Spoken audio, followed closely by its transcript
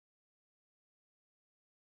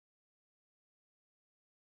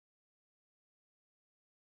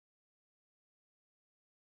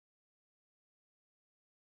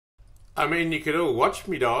I mean, you could all watch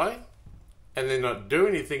me die and then not do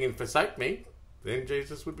anything and forsake me. Then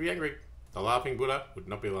Jesus would be angry. The laughing Buddha would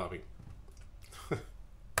not be laughing.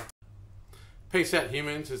 Peace out,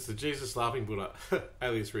 humans. It's the Jesus laughing Buddha,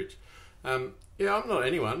 alias Rich. Yeah, I'm not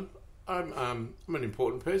anyone. I'm an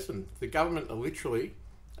important person. The government are literally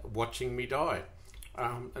watching me die.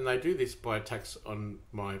 And they do this by attacks on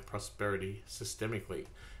my prosperity systemically.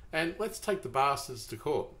 And let's take the bastards to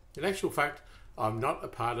court. In actual fact, I'm not a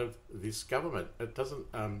part of this government. It doesn't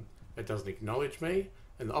acknowledge me,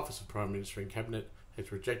 and the Office of Prime Minister and Cabinet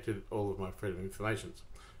has rejected all of my freedom of information,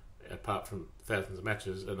 apart from thousands of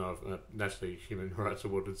matches, and I've a National Human Rights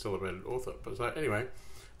Awarded celebrated author. But so anyway,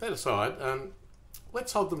 that aside,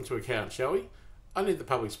 let's hold them to account, shall we? I need the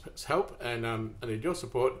public's help, and I need your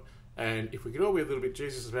support. And if we could all be a little bit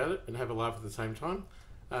Jesus about it and have a laugh at the same time,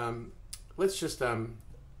 let's just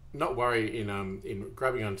not worry in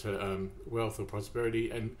grabbing onto wealth or prosperity.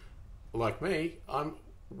 And like me,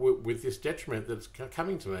 with this detriment that's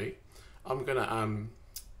coming to me, I'm going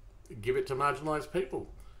to give it to marginalised people.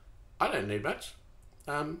 I don't need much.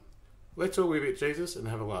 Let's all be a bit Jesus and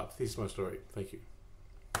have a laugh. This is my story. Thank you.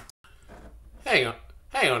 Hang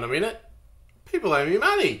on a minute. People owe me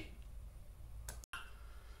money.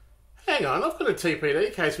 Hang on, I've got a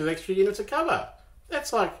TPD case with extra units of cover.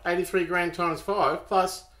 That's like 83 grand times 5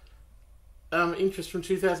 plus interest from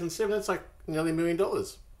 2007. That's like nearly $1 million.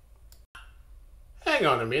 Hang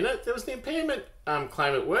on a minute, there was an impairment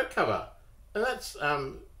claim at work cover, and that's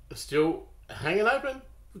still hanging open.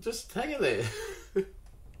 Just hanging there.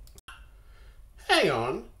 Hang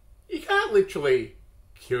on, you can't literally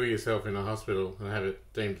kill yourself in a hospital and have it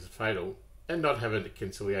deemed as fatal and not have a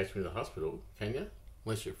conciliation with the hospital, can you?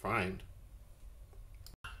 Unless you're framed.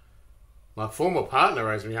 My former partner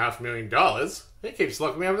owes me $500,000. He keeps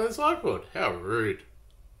locking me up in the sideboard. How rude.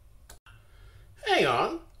 Hang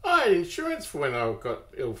on, I had insurance for when I got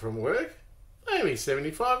ill from work. They owe me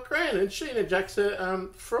 75 grand, and Sheena Jack's a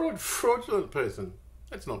fraudulent person.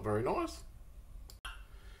 That's not very nice.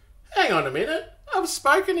 Hang on a minute. I've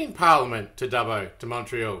spoken in Parliament to Dubbo, to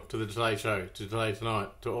Montreal, to the Today Show, to Today Tonight,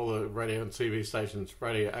 to all the radio and TV stations,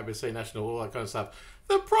 radio, ABC National, all that kind of stuff.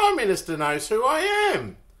 The Prime Minister knows who I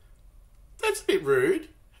am. That's a bit rude,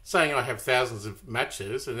 saying I have thousands of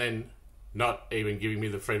matches and then not even giving me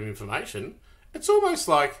the freedom of information. It's almost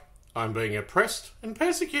like I'm being oppressed and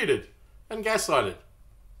persecuted and gaslighted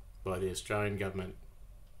by the Australian government.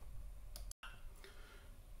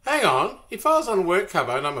 Hang on, if I was on work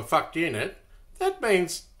cover and I'm a fucked unit, that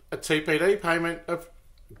means a TPD payment of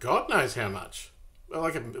God knows how much.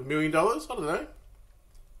 Like $1 million? I don't know.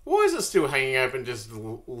 Why is it still hanging open, just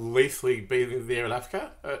lethally being there at AFCA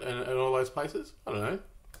and all those places? I don't know.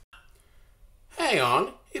 Hang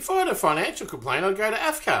on, if I had a financial complaint, I'd go to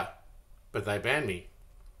AFCA. But they banned me.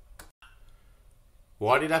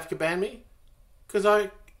 Why did AFCA ban me? Because I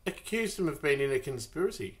accused them of being in a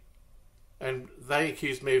conspiracy. And they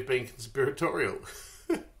accused me of being conspiratorial.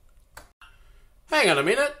 Hang on a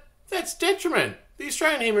minute. That's detriment. The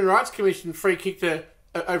Australian Human Rights Commission free-kicked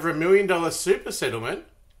over $1 million super settlement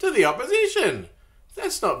to the opposition.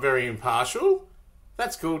 That's not very impartial.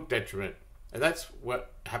 That's called detriment. And that's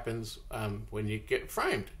what happens when you get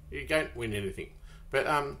framed. You don't win anything.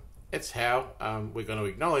 But it's how we're going to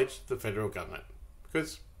acknowledge the federal government.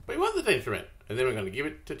 Because we want the detriment. And then we're going to give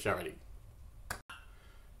it to charity.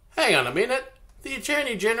 Hang on a minute. The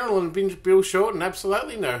Attorney General and Bill Shorten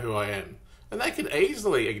absolutely know who I am. And they could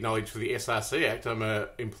easily acknowledge for the SRC Act I'm an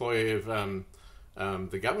employee of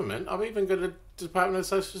the government. I've even got a Department of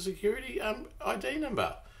Social Security ID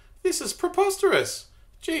number. This is preposterous.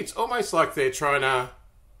 Gee, it's almost like they're trying to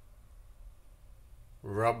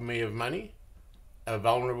rob me of money. A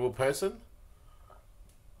vulnerable person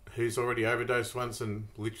who's already overdosed once and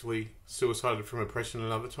literally suicided from oppression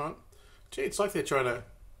another time. Gee, it's like they're trying to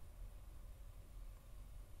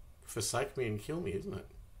forsake me and kill me, isn't it?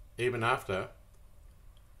 Even after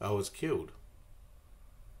I was killed.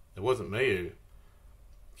 It wasn't me who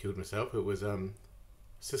killed myself. It was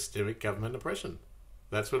systemic government oppression.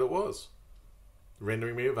 That's what it was.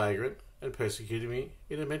 Rendering me a vagrant and persecuting me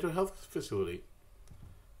in a mental health facility.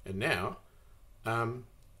 And now,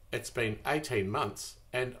 it's been 18 months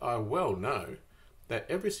and I well know that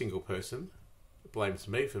every single person blames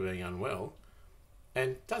me for being unwell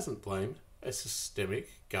and doesn't blame a systemic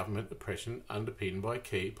government oppression underpinned by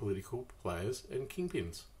key political players and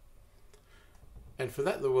kingpins. And for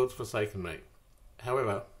that, the world's forsaken me.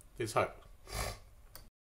 However, there's hope.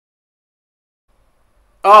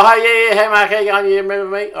 Oh, hey, hey Mark, how you going? You remember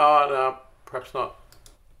me? Oh, no, perhaps not.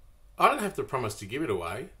 I don't have to promise to give it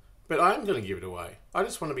away, but I am going to give it away. I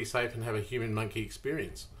just want to be safe and have a human-monkey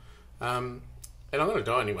experience. and I'm going to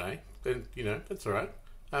die anyway. Then, you know, that's all right.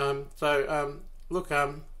 Look,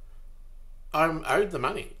 I'm owed the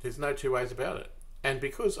money. There's no two ways about it. And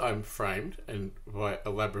because I'm framed, and by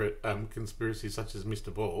elaborate conspiracies such as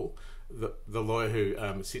Mr. Ball, the lawyer who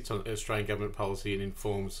sits on Australian government policy and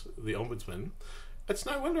informs the Ombudsman, it's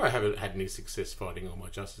no wonder I haven't had any success fighting all my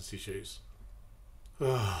justice issues.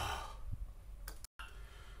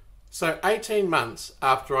 So 18 months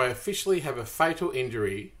after I officially have a fatal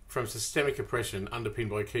injury from systemic oppression underpinned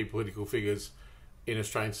by key political figures in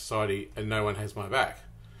Australian society and no one has my back,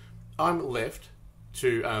 I'm left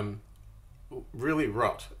to really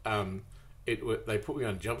rot. They put me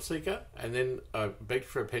on job seeker, and then I begged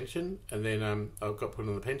for a pension, and then I got put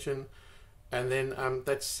on the pension, and then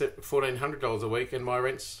that's $1,400 a week, and my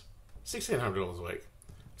rent's $1,600 a week.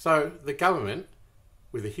 So the government,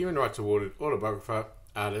 with a human rights awarded autobiographer,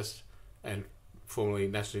 artist, and formerly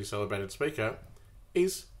nationally celebrated speaker,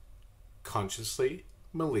 is consciously,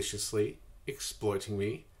 maliciously exploiting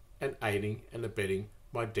me and aiding and abetting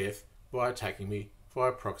my death by attacking me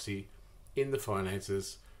via proxy in the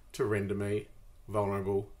finances to render me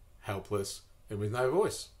vulnerable, helpless, and with no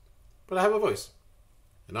voice. But I have a voice,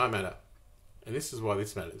 and I matter. And this is why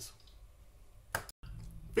this matters.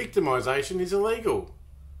 Victimisation is illegal.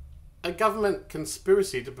 A government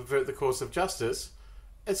conspiracy to pervert the course of justice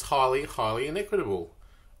is highly, highly inequitable.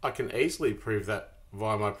 I can easily prove that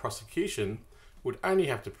via my prosecution, would only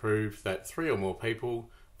have to prove that 3 or more people,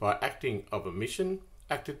 by acting of omission,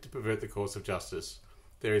 acted to pervert the course of justice.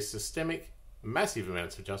 There is systemic, massive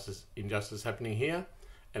amounts of injustice happening here,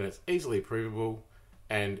 and it's easily provable,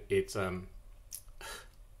 and it's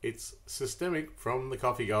systemic from the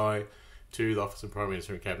coffee guy to the Office of Prime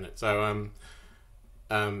Minister and Cabinet. So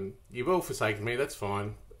you've all forsaken me, that's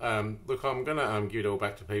fine. Look, I'm gonna give it all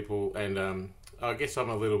back to people, and I guess I'm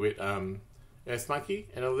a little bit earth monkey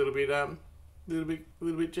and a little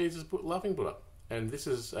bit Jesus laughing Buddha. And this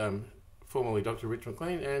is formerly Dr. Rich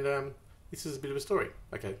Mclean, and this is a bit of a story.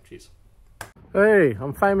 Okay, cheers. Hey,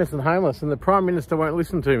 I'm famous and homeless, and the Prime Minister won't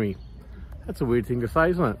listen to me. That's a weird thing to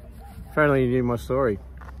say, isn't it? If only you knew my story.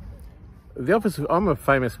 I'm a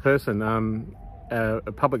famous person,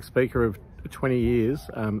 a public speaker of 20 years,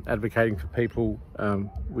 advocating for people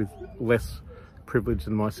with less privilege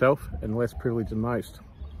than myself and less privilege than most.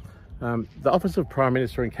 The Office of Prime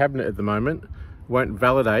Minister and Cabinet at the moment won't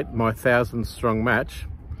validate my 1,000-strong match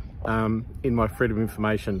in my freedom of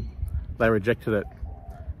information. They rejected it.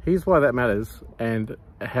 Here's why that matters and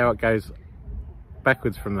how it goes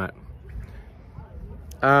backwards from that.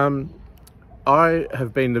 I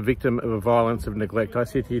have been the victim of a violence of neglect. I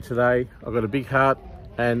sit here today, I've got a big heart,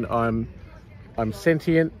 and I'm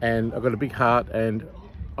sentient, and I've got a big heart, and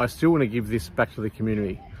I still want to give this back to the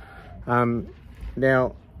community.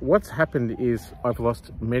 Now, what's happened is I've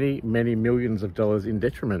lost many, many millions of dollars in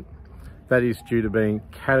detriment. That is due to being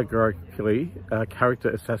categorically character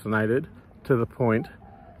assassinated to the point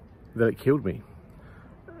that it killed me.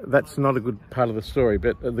 That's not a good part of the story,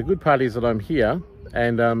 but the good part is that I'm here,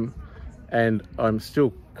 and I'm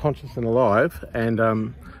still conscious and alive, and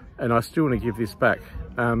I still want to give this back.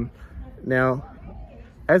 Now,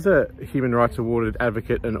 as a human rights awarded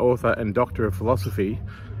advocate and author and doctor of philosophy,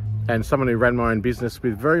 and someone who ran my own business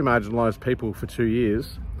with very marginalised people for 2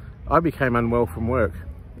 years, I became unwell from work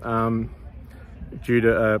due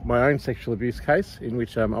to my own sexual abuse case in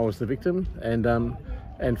which I was the victim,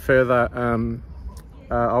 and further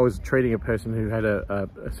I was treating a person who had a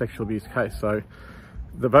sexual abuse case. So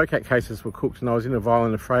the VOCAT cases were cooked, and I was in a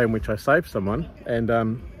violent affray in which I saved someone, and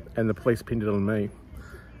the police pinned it on me.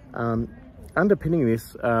 Underpinning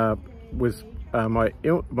this was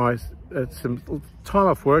some time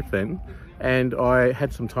off work then, and I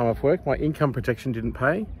had some time off work. My income protection didn't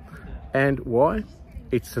pay. And why?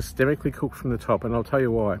 It's systemically cooked from the top, and I'll tell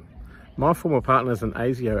you why. My former partner's an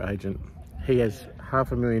ASIO agent. He has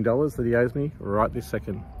 $500,000 that he owes me right this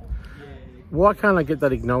second. Why can't I get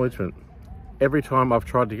that acknowledgement? Every time I've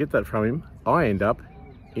tried to get that from him, I end up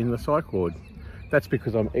in the psych ward. That's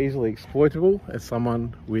because I'm easily exploitable as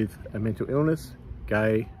someone with a mental illness,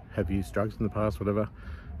 gay, have used drugs in the past, whatever,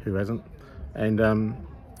 who hasn't, and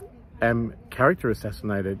am character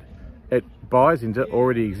assassinated. It buys into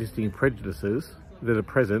already existing prejudices that are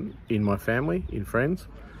present in my family, in friends,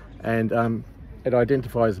 and it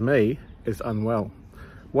identifies me as unwell.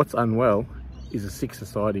 What's unwell is a sick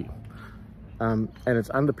society, and it's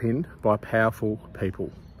underpinned by powerful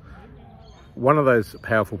people. One of those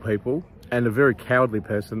powerful people, and a very cowardly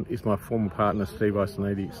person, is my former partner, Steve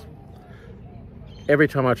Isonides. Every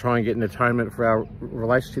time I try and get an atonement for our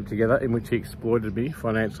relationship together, in which he exploited me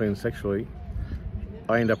financially and sexually,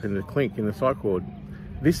 I end up in the clink, in the psych ward.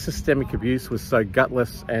 This systemic abuse was so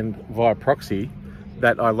gutless and via proxy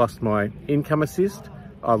that I lost my income assist,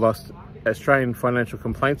 I lost Australian Financial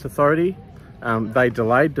Complaints Authority. They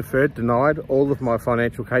delayed, deferred, denied all of my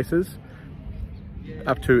financial cases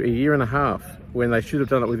up to a year and a half when they should have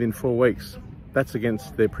done it within 4 weeks. That's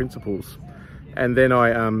against their principles. And then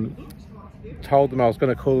I told them I was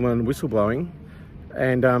going to call them on whistleblowing,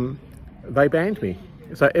 and they banned me.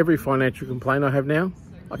 So every financial complaint I have now,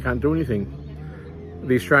 I can't do anything.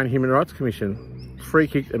 The Australian Human Rights Commission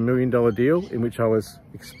free-kicked $1 million deal in which I was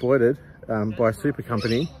exploited by a super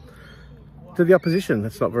company to the opposition.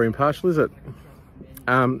 That's not very impartial, is it?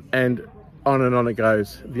 And on it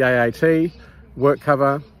goes. The AAT, work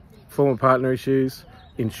cover, former partner issues,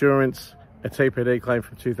 insurance, a TPD claim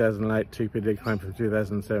from 2008, TPD claim from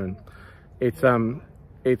 2007. It's an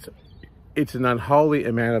unholy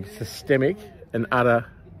amount of systemic and utter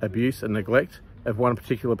abuse and neglect of one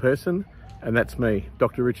particular person, and that's me,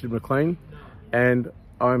 Dr. Richard Mclean, and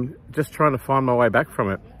I'm just trying to find my way back from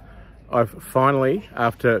it. I've finally,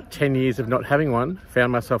 after 10 years of not having one,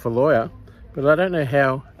 found myself a lawyer, but I don't know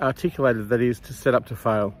how articulated that is to set up to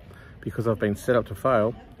fail, because I've been set up to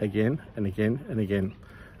fail again and again and again.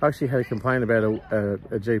 I actually had a complaint about a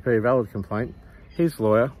GP, a valid complaint. His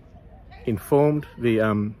lawyer informed the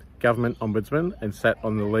government ombudsman and sat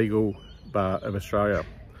on the legal bar of Australia.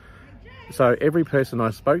 So every person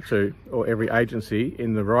I spoke to, or every agency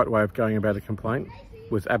in the right way of going about a complaint,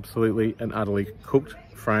 was absolutely and utterly cooked,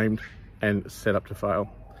 framed and set up to fail.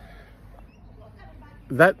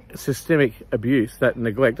 That systemic abuse, that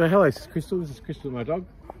neglect. Oh, hello, this is Crystal. This is Crystal, my dog.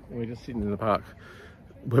 And we're just sitting in the park.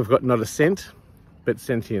 We've got not a scent, but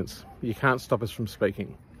sentience. You can't stop us from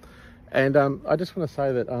speaking. And I just want to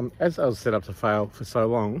say that as I was set up to fail for so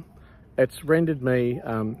long, it's rendered me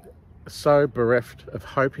so bereft of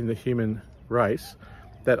hope in the human race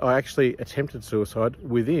that I actually attempted suicide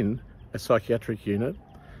within a psychiatric unit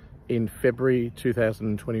in February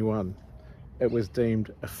 2021. It was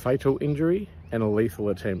deemed a fatal injury and a lethal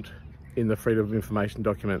attempt in the Freedom of Information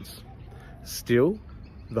documents. Still,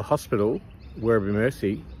 the hospital, Werribee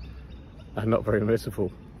Mercy, are not very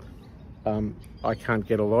merciful. I can't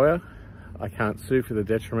get a lawyer, I can't sue for the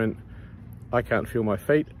detriment, I can't feel my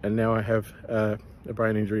feet, and now I have a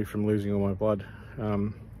brain injury from losing all my blood.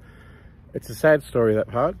 It's a sad story, that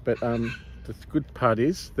part, but the good part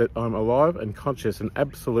is that I'm alive and conscious and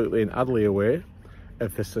absolutely and utterly aware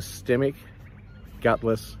of the systemic,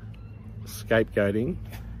 gutless scapegoating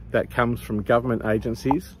that comes from government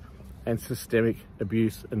agencies and systemic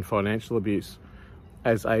abuse and financial abuse.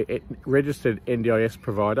 As a registered NDIS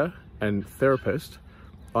provider and therapist,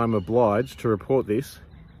 I'm obliged to report this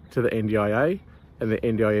to the NDIA and the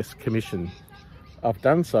NDIS Commission. I've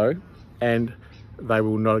done so, and they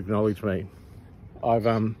will not acknowledge me.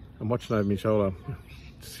 I'm watching over my shoulder.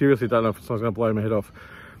 Seriously don't know if someone's going to blow my head off.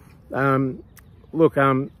 Look,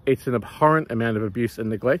 it's an abhorrent amount of abuse and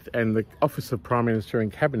neglect, and the Office of Prime Minister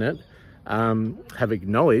and Cabinet have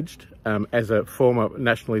acknowledged, as a former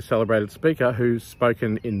nationally celebrated speaker who's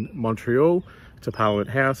spoken in Montreal, to Parliament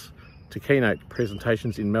House, to keynote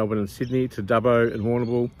presentations in Melbourne and Sydney, to Dubbo and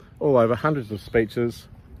Warrnambool, all over, hundreds of speeches,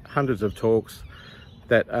 hundreds of talks,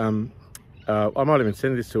 that I might even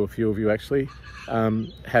send this to a few of you actually,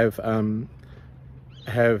 would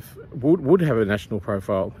have a national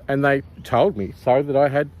profile, and they told me so that I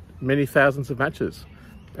had many thousands of matches,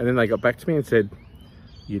 and then they got back to me and said,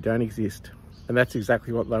 you don't exist. And that's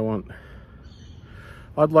exactly what they want.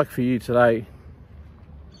 I'd like for you today,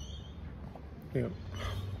 to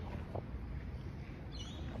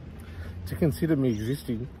consider me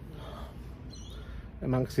existing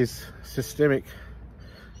amongst this systemic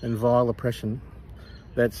and vile oppression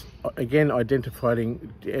that's again identifying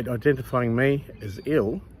me as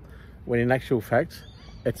ill, when in actual fact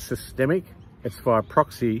it's systemic, it's via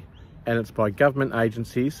proxy, and it's by government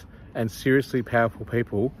agencies and seriously powerful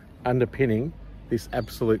people underpinning this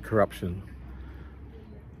absolute corruption.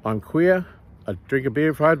 I'm queer, I drink a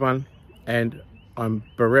beer if I had one, and I'm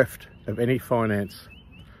bereft of any finance.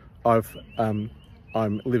 I'm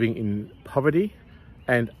living in poverty,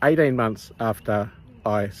 and 18 months after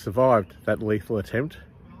I survived that lethal attempt,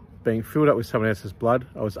 being filled up with someone else's blood,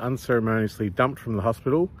 I was unceremoniously dumped from the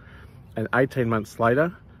hospital, and 18 months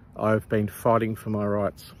later, I've been fighting for my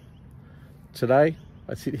rights. Today,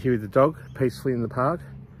 I sit here with the dog peacefully in the park.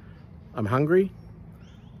 I'm hungry,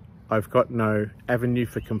 I've got no avenue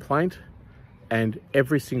for complaint, and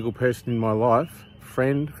every single person in my life,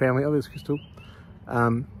 friend, family, oh there's Crystal,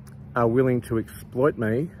 are willing to exploit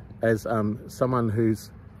me as someone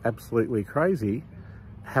who's absolutely crazy.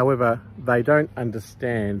 However, they don't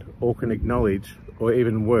understand or can acknowledge, or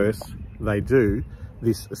even worse, they do,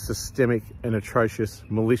 this systemic and atrocious,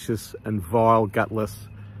 malicious and vile, gutless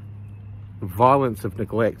violence of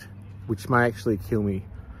neglect, which may actually kill me.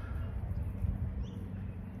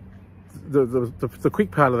 The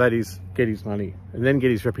quick part of that is get his money, and then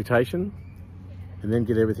get his reputation, and then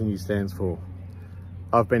get everything he stands for.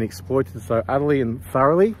 I've been exploited so utterly and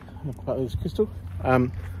thoroughly, Crystal,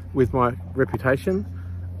 with my reputation.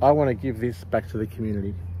 I want to give this back to the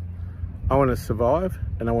community. I want to survive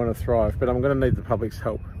and I want to thrive, but I'm going to need the public's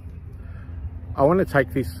help. I want to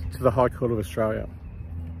take this to the High Court of Australia,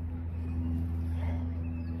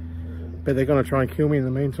 but they're going to try and kill me in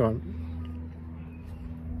the meantime.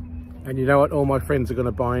 And you know what? All my friends are going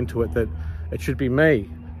to buy into it, that it should be me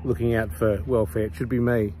looking out for welfare. It should be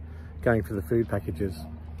me going for the food packages.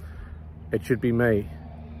 It should be me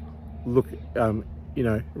you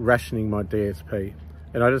know, rationing my DSP.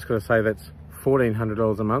 And I just got to say, that's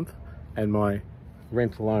 $1,400 a month, and my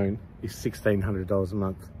rent alone is $1,600 a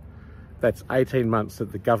month. That's 18 months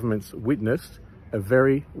that the government's witnessed a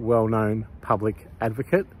very well-known public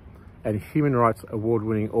advocate and human rights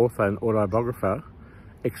award-winning author and autobiographer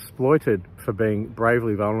exploited for being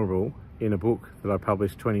bravely vulnerable in a book that I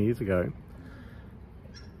published 20 years ago.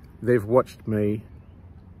 They've watched me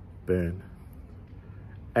burn.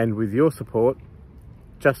 And with your support,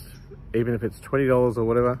 just even if it's $20 or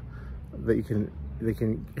whatever, that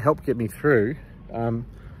can help get me through,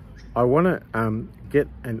 I want to get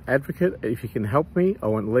an advocate. If you can help me, I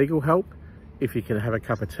want legal help. If you can have a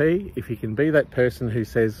cup of tea, if you can be that person who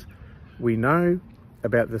says, we know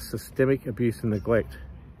about the systemic abuse and neglect.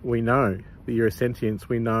 We know that you're a sentience.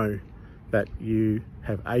 We know that you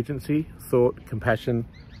have agency, thought, compassion,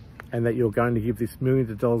 and that you're going to give this millions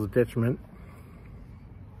of dollars of detriment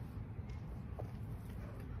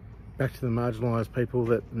back to the marginalised people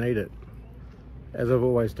that need it, as I've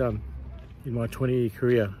always done in my 20-year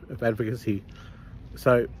career of advocacy.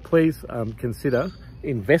 So please consider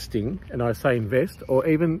investing, and I say invest, or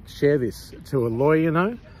even share this to a lawyer, you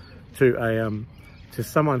know, to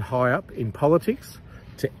someone high up in politics,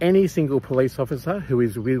 to any single police officer who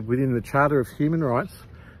is within the Charter of Human Rights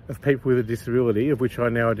of people with a disability, of which I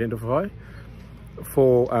now identify,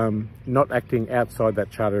 for not acting outside that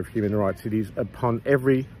Charter of Human Rights. It is upon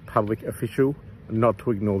every public official not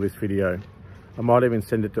to ignore this video. I might even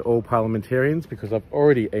send it to all parliamentarians, because I've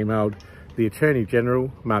already emailed the Attorney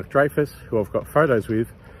General, Mark Dreyfus, who I've got photos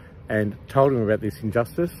with, and told him about this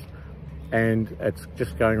injustice, and it's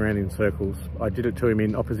just going around in circles. I did it to him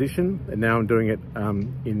in opposition, and now I'm doing it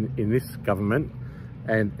in this government.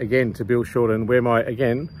 And again, to Bill Shorten, where my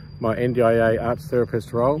NDIA arts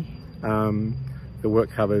therapist role, the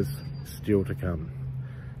work covers still to come.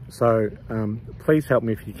 So please help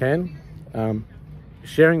me if you can.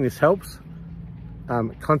 Sharing this helps.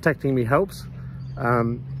 Contacting me helps.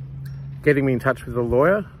 Getting me in touch with a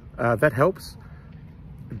lawyer, that helps.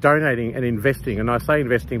 Donating and investing, and I say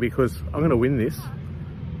investing because I'm going to win this,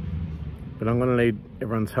 but I'm going to need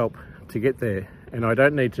everyone's help to get there. And I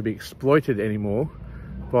don't need to be exploited anymore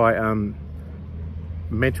by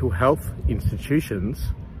mental health institutions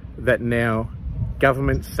that now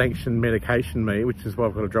government sanctioned medication me, which is why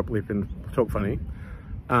I've got to drop lip and talk funny,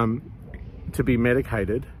 to be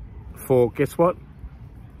medicated for, guess what?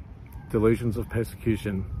 Delusions of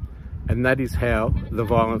persecution. And that is how the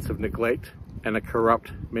violence of neglect and a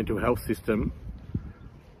corrupt mental health system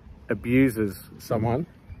abuses someone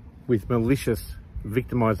with malicious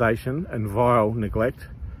victimisation and vile neglect,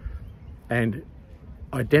 and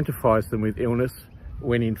identifies them with illness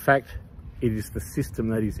when in fact it is the system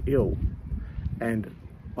that is ill. And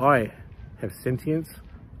I have sentience.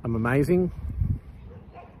 I'm amazing.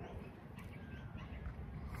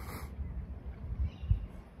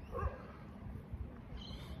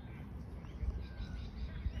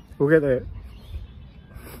 We'll get there.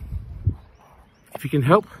 If you can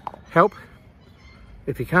help, help.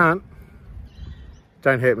 If you can't,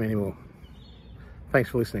 don't hurt me anymore.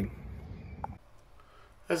 Thanks for listening.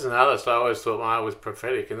 As an artist, I always thought my art was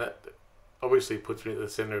prophetic, and that obviously puts me at the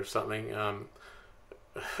centre of something, I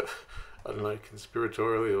don't know,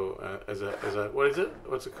 conspiratorially, or as a what is it?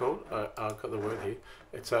 What's it called? I've got the word here.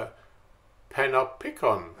 It's a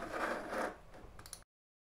panopticon.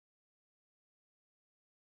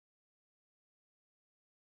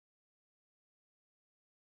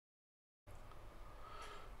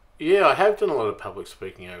 Yeah, I have done a lot of public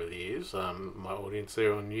speaking over the years. My audience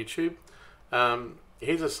there on YouTube.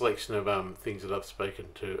 Here's a selection of things that I've spoken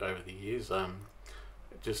to over the years.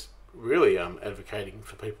 Just really advocating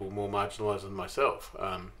for people more marginalised than myself.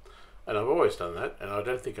 And I've always done that, and I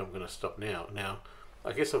don't think I'm going to stop now. Now,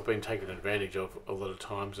 I guess I've been taken advantage of a lot of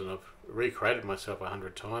times, and I've recreated myself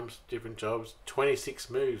 100 times, different jobs, 26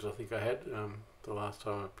 moves I think I had the last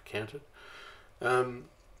time I counted.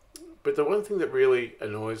 But the one thing that really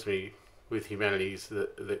annoys me with humanity is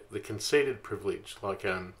the conceded privilege. Like,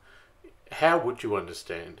 how would you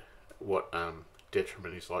understand what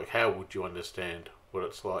detriment is like? How would you understand what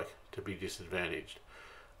it's like to be disadvantaged?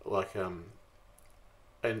 Like,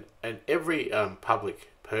 and every public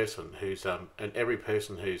person who's and every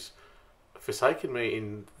person who's forsaken me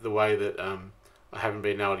in the way that I haven't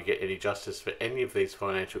been able to get any justice for any of these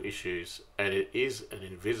financial issues, and it is an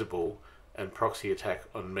invisible and proxy attack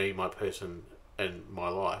on me, my person, and my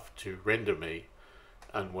life to render me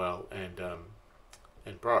unwell and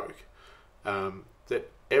broke. That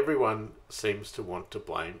everyone seems to want to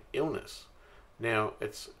blame illness. Now,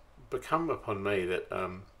 it's become upon me that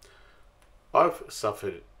I've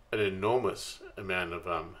suffered an enormous amount of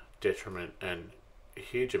detriment and a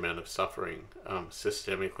huge amount of suffering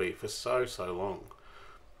systemically for so long.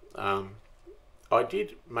 I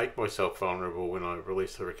did make myself vulnerable when I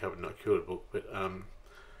released the Recovered Not Cured book, but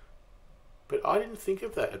I didn't think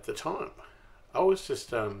of that at the time. I was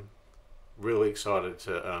just really excited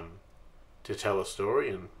to tell a story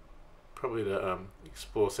and probably to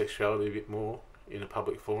explore sexuality a bit more in a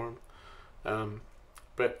public forum.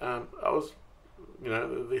 But I was,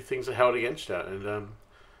 the things are held against you, and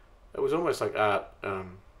it was almost like art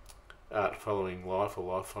following life,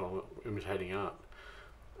 or life imitating art.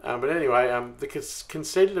 But anyway, the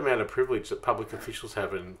conceded amount of privilege that public officials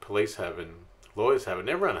have, and police have, and lawyers have, and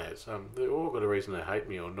everyone has, they've all got a reason to hate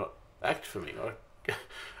me or not act for me.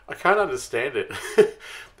 I can't understand it.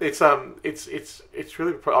 It's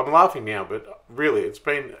really. I'm laughing now, but really,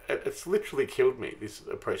 it's literally killed me, this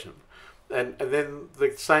oppression, and then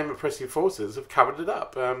the same oppressive forces have covered it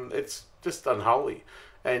up. It's just unholy,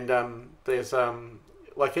 and there's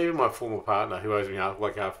like, even my former partner, who owes me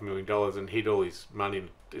like $500,000 and hid all his money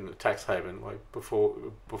in a tax haven, like before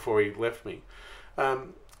he left me. I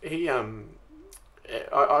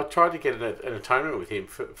tried to get an atonement with him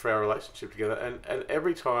for our relationship together, and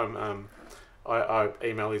every time I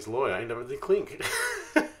email his lawyer, I end up with the clink.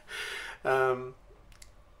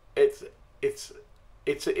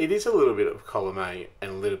 It is a little bit of column A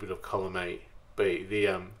and a little bit of column A B,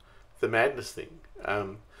 the madness thing.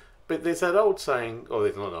 But there's that old saying, or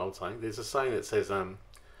there's not an old saying, there's a saying that says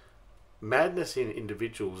madness in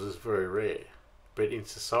individuals is very rare, but in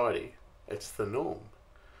society it's the norm.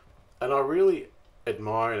 And I really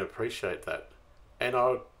admire and appreciate that. And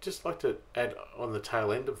I would just like to add on the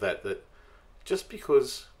tail end of that just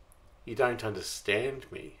because you don't understand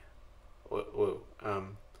me or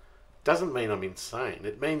doesn't mean I'm insane.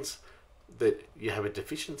 It means that you have a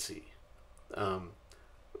deficiency.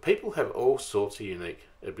 People have all sorts of unique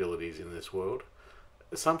abilities in this world.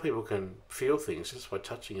 Some people can feel things just by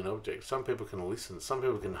touching an object. Some people can listen. Some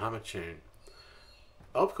people can hum a tune.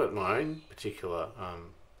 I've got my own particular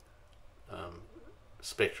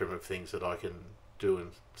spectrum of things that I can do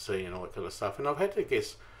and see and all that kind of stuff. And I've had to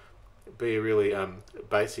be a really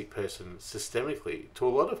basic person systemically to a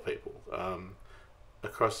lot of people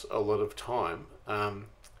across a lot of time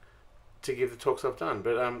to give the talks I've done.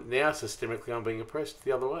 But now systemically I'm being oppressed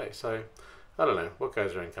the other way. So I don't know, what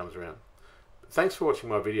goes around comes around. Thanks for watching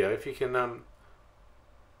my video. If you can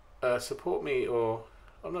support me, or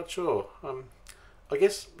I'm not sure. I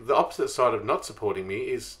guess the opposite side of not supporting me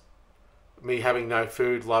is me having no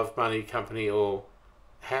food, love, money, company, or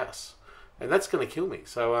house, and that's going to kill me.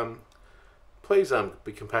 So please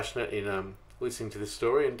be compassionate in listening to this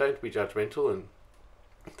story, and don't be judgmental, and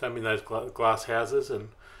don't be in those glass houses, and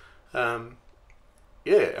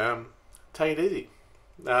take it easy.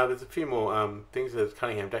 There's a few more things. There's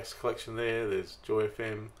Cunningham Dax collection there. There's Joy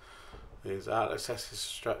FM. There's Arts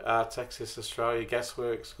Access Australia,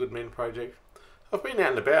 Gasworks, Good Men Project. I've been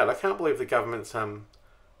out and about. I can't believe the government's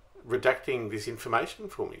redacting this information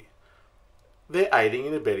for me. They're aiding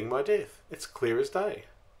and abetting my death. It's clear as day.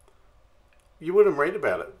 You wouldn't read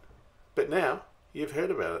about it, but now you've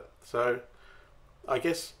heard about it. So I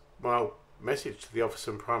guess my message to the Office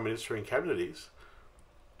of Prime Minister and Cabinet is,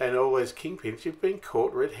 and all those kingpins, you've been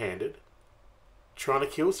caught red-handed trying to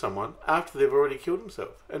kill someone after they've already killed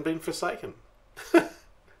themselves and been forsaken.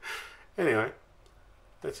 Anyway,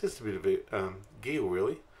 that's just a bit of a giggle,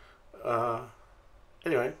 really.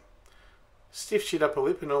 Anyway, stiff shit up a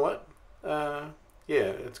lip and all that. Yeah,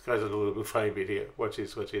 it goes on a little bit funny bit here. Watch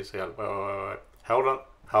this. Wait. Hold on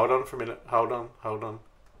for a minute. Hold on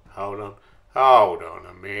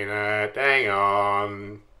a minute. Hang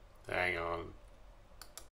on.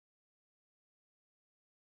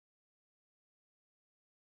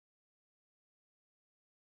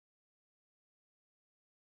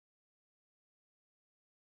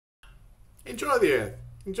 Enjoy the earth.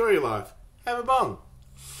 Enjoy your life. Have a bong.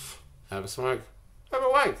 Have a smoke. Have a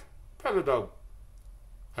wank. Pet a dog.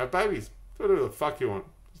 Have babies. Do whatever the fuck you want.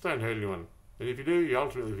 Just don't hurt anyone. And if you do, you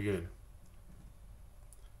ultimately forget.